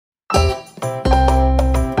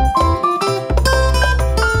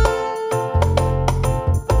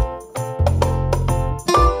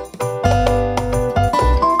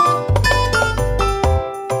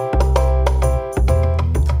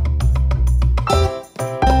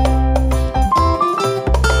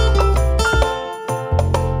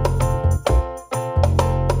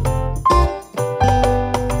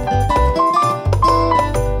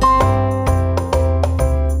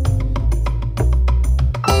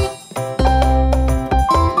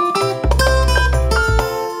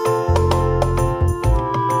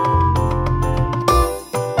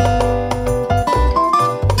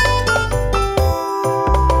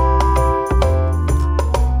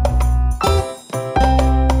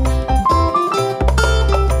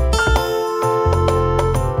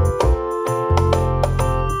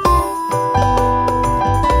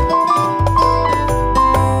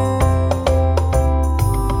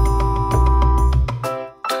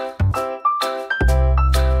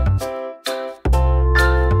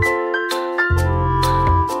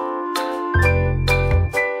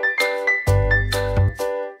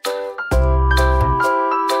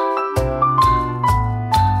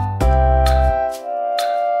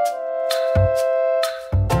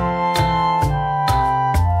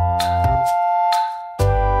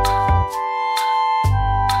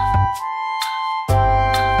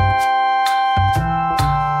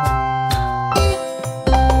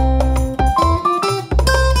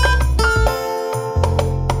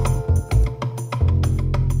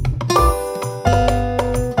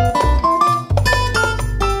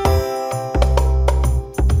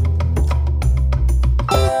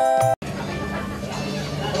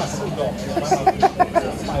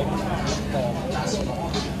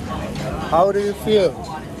How do you feel?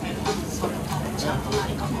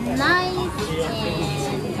 Nice and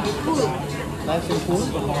full. Nice and full?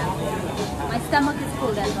 My stomach is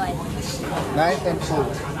full, that's why. Nice and full.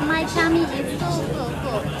 My tummy is full.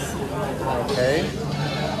 Okay.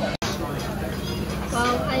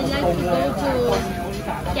 Well, I like to go to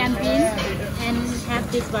camping and have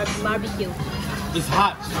this barbecue. It's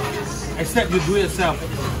hard, except you do it yourself.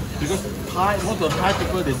 Because most of the Thai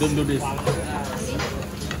people, they don't do this.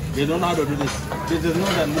 They don't know how to do this. They just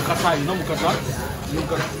know that mukasa. You know mukasa?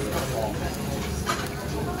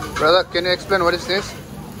 Brother, can you explain what is this?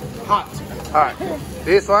 Heart. Alright.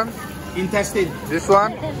 This one? Intestine. This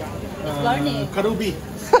one? Karubi.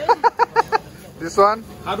 This one?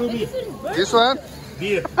 Karubi. This one?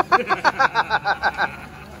 Beer.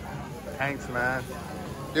 Thanks, man.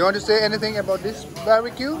 Do you want to say anything about this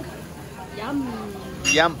barbecue? Yum.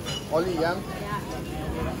 Yum. Only yum? Yeah.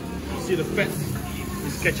 You see the fat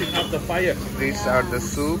is catching up the fire. These are the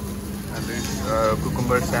soup and this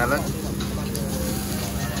cucumber salad.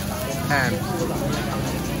 And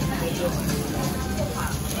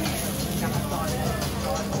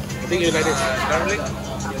I think you like this. Garlic.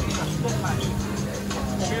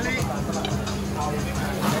 chili.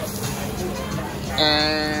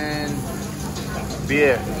 And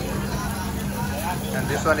beer. And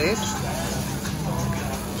this one is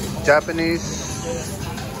Japanese.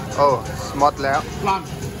 Oh, smart lao. Plum.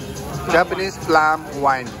 Japanese plum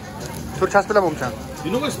wine. You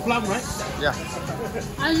You know what's plum, right? Yeah.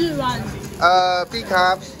 Only one. Big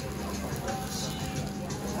cups.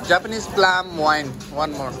 Japanese plum wine.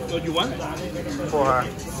 One more So you want? for her.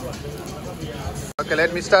 Okay,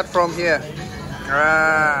 let me start from here.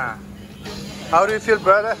 How do you feel,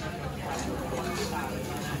 brother?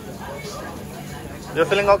 You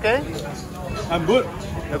feeling okay? I'm good.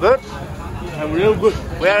 You good? I'm real good.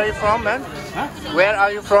 Where are you from, man? Huh? Where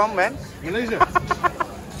are you from, man? Malaysia.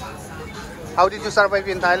 How did you survive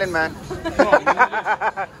in Thailand, man? No,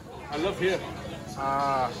 Malaysia. I love here.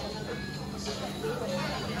 I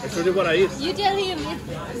showed you what I eat. You tell him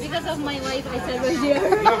it's because of my wife I said right here.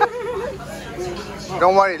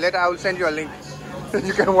 Don't worry, later I will send you a link.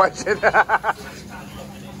 You can watch it.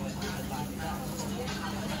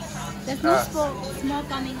 There's no smoke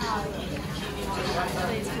coming out. So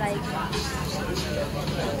it's like...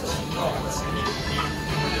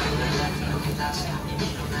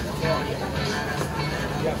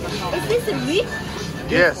 Is this a rib?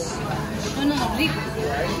 Yes. No, rib.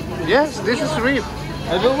 Yes, this is rib.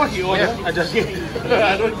 I don't know what you order. Yeah. I just eat.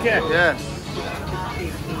 I don't care. Yes.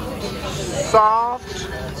 Soft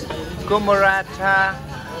Kumurata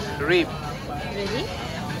rib. Really?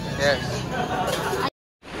 Yes.